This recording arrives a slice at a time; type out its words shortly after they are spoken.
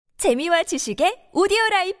재미와 지식의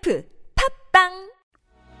오디오라이프 팝빵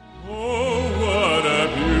Oh, what a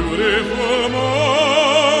beautiful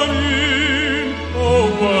morning. Oh,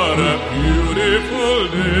 what a beautiful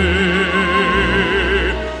day.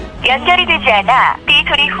 연결이 되지 않아 삐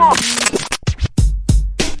소리 후.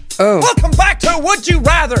 Oh. Welcome back to Would You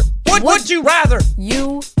Rather. Would you rather?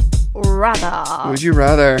 You rather. Would you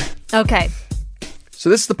rather? Okay. So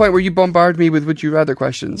this is the point where you bombard me with would you rather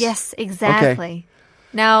questions. Yes, exactly.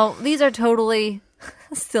 Now, these are totally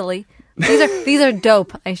silly. These are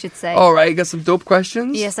dope, I should say. All right, got some dope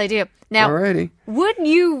questions? Yes, I do. Now, Alrighty. would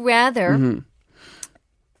you rather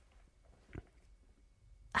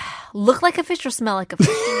look like a fish or smell like a fish?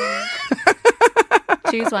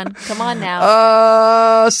 Choose one. Come on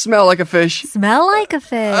now. Smell like a fish. Smell like a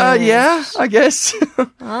fish. Yeah, I guess.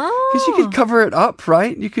 Oh. Because you could cover it up,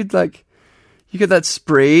 right? You could you get that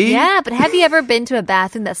spray. Yeah, but have you ever been to a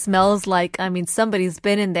bathroom that smells like, somebody's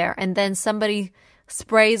been in there and then somebody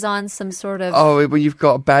sprays on some sort of... Oh, when you've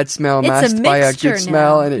got a bad smell It's a masked by a mixture good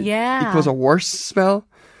smell now. and it Yeah. equals a worse smell.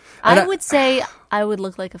 I would say I would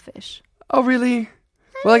look like a fish. Oh, really?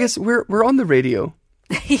 Well, I guess we're on the radio.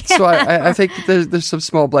 Yeah. So I think there's some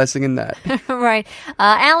small blessing in that. Right.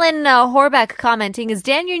 Alan Horback commenting, is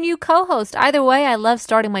Dan your new co-host? Either way, I love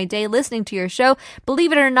starting my day listening to your show.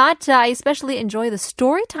 Believe it or not, I especially enjoy the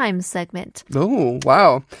story time segment. Oh,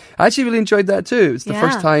 wow. I actually really enjoyed that too. It's the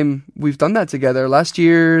first time we've done that together. Last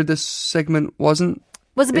year, this segment wasn't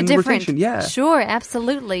Was a bit in different. rotation, yeah. Sure,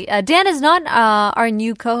 absolutely. Dan is not our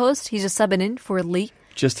new co-host. He's just subbing in for Lee.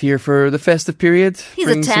 Just here for the festive period. He's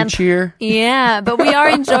bring a some temp. cheer. Yeah, but we are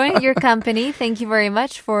enjoying your company. Thank you very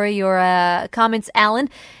much for your comments, Alan.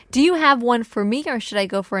 Do you have one for me, or should I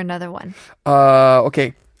go for another one?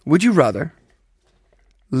 Okay. Would you rather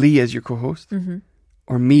Lee as your co-host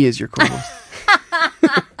or me as your co-host?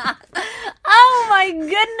 Oh my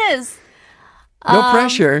goodness! No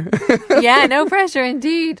pressure. Yeah, no pressure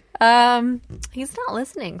indeed. He's not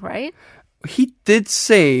listening, right? He did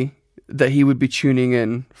say that he would be tuning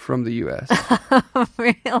in from the US.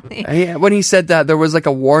 Really? When he said that, there was like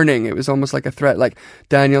a warning. It was almost like a threat. Like,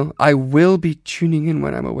 Daniel, I will be tuning in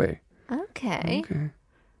when I'm away. Okay.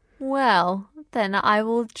 Well, then I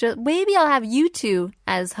will maybe I'll have you two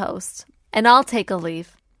as hosts, and I'll take a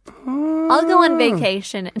leave. I'll go on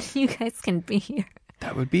vacation, and you guys can be here.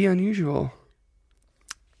 That would be unusual.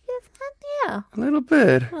 Yeah, A little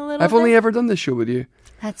bit. I've only ever done this show with you.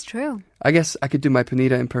 that's true. I guess I could do my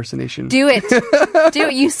Panita impersonation. Do it. Do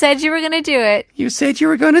it. You said you were going to do it. You said you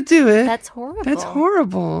were going to do it. That's horrible. That's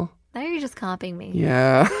horrible. Now you're just copying me.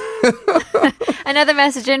 Yeah. Another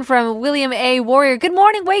message in from William A. Warrior. Good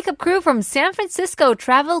morning, Wake Up Crew from San Francisco,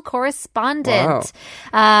 travel correspondent.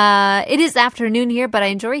 It is afternoon here, but I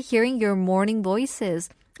enjoy hearing your morning voices.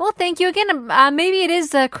 Well, thank you again. Maybe it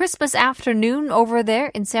is Christmas afternoon over there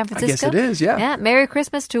in San Francisco. I guess it is, yeah. Yeah. Merry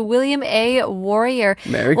Christmas to William A. Warrior.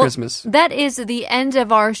 Merry Christmas. That is the end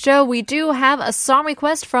of our show. We do have a song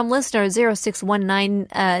request from listener 0619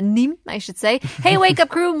 Nim, I should say. Hey, Wake Up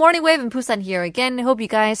Crew, Morning Wave and Busan here again. Hope you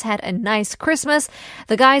guys had a nice Christmas.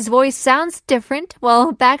 The guy's voice sounds different.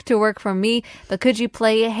 Well, back to work from me. But could you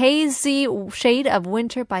play Hazy Shade of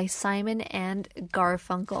Winter by Simon and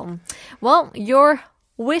Garfunkel? Well, your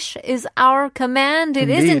wish is our command. It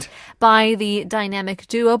Indeed. isn't by the dynamic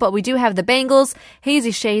duo, but we do have the Bangles,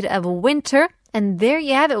 Hazy Shade of Winter. And there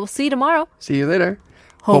you have it. We'll see you tomorrow. See you later.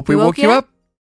 Hope we woke you up.